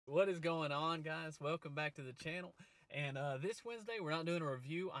What is going on, guys? Welcome back to the channel. And this Wednesday, we're not doing a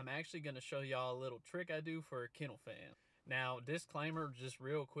review. I'm actually going to show y'all a little trick I do for a kennel fan. Now, disclaimer, just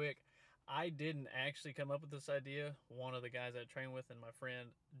real quick, I didn't actually come up with this idea. One of the guys I train with and my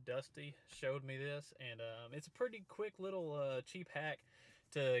friend Dusty showed me this, and it's a pretty quick little cheap hack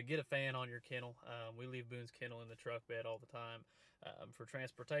to get a fan on your kennel. We leave Boone's kennel in the truck bed all the time for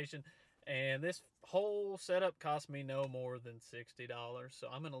transportation, and this whole setup cost me no more than $60. So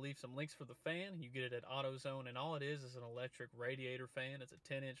I'm going to leave some links for the fan. You get it at AutoZone, and all it is an electric radiator fan. It's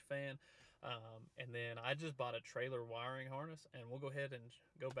a 10-inch fan, and then I just bought a trailer wiring harness, and we'll go ahead and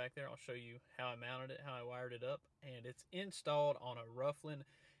go back there. I'll show you how I mounted it, how I wired it up, and it's installed on a Rufflin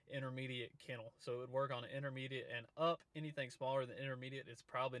intermediate kennel. So it would work on an intermediate and up. Anything smaller than intermediate, it's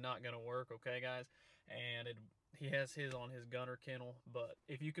probably not going to work, okay guys? And he has his on his Gunner kennel. But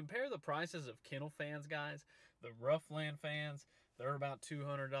if you compare the prices of kennel fans, guys, the Ruffland fans, they're about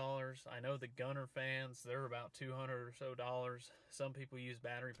 $200. I know the Gunner fans, they're about $200 or so. Some people use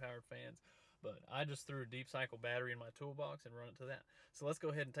battery powered fans, but I just threw a deep cycle battery in my toolbox and run it to that. So let's go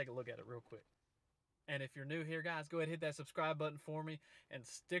ahead and take a look at it real quick. And if you're new here, guys, go ahead and hit that subscribe button for me and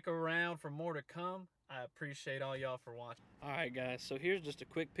stick around for more to come. I appreciate all y'all for watching. All right, guys, so here's just a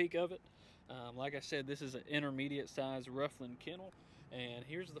quick peek of it. Like I said, this is an intermediate size Rufflin kennel, and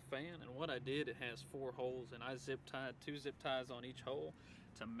here's the fan. And what I did, it has 4 holes, and I zip tied 2 zip ties on each hole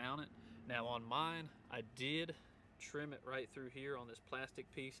to mount it. Now on mine, I did trim it right through here on this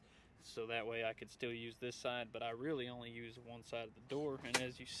plastic piece, so that way I could still use this side, but I really only use one side of the door. And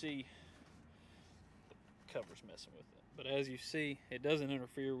as you see, cover's messing with it, but as you see, it doesn't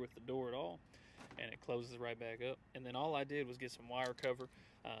interfere with the door at all, and it closes right back up. And then all I did was get some wire cover.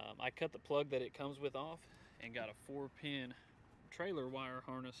 I cut the plug that it comes with off and got a 4-pin trailer wire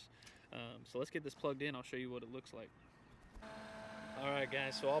harness. So let's get this plugged in. I'll show you what it looks like. All right,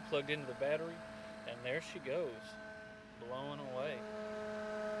 guys, so all plugged into the battery, and there she goes, blowing away.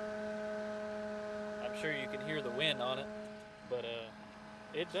 I'm sure you can hear the wind on it, but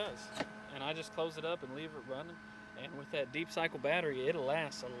it does. And I just close it up and leave it running. And with that deep cycle battery, it'll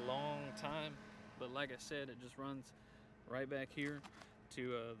last a long time. But like I said, it just runs right back here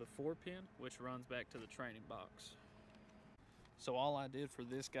to the 4-pin, which runs back to the training box. So all I did for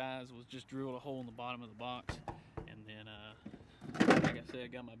this, guys, was just drill a hole in the bottom of the box. And then, like I said, I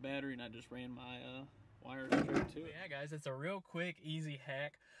got my battery and I just ran my wire straight to it. Yeah, guys, it's a real quick, easy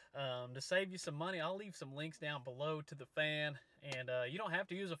hack. To save you some money, I'll leave some links down below to the fan. And you don't have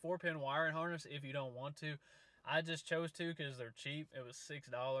to use a 4-pin wiring harness if you don't want to. I just chose to because they're cheap. It was $6,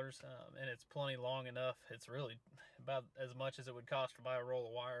 and it's plenty long enough. It's really about as much as it would cost to buy a roll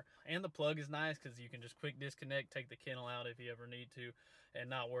of wire. And the plug is nice because you can just quick disconnect, take the kennel out if you ever need to, and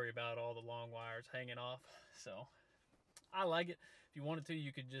not worry about all the long wires hanging off. So I like it. If you wanted to,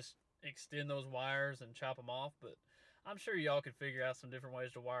 you could just extend those wires and chop them off, but I'm sure y'all could figure out some different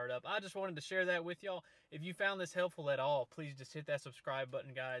ways to wire it up. I just wanted to share that with y'all. If you found this helpful at all, please just hit that subscribe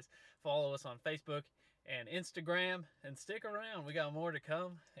button, guys. Follow us on Facebook and Instagram, and stick around. We got more to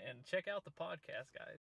come, and check out the podcast, guys.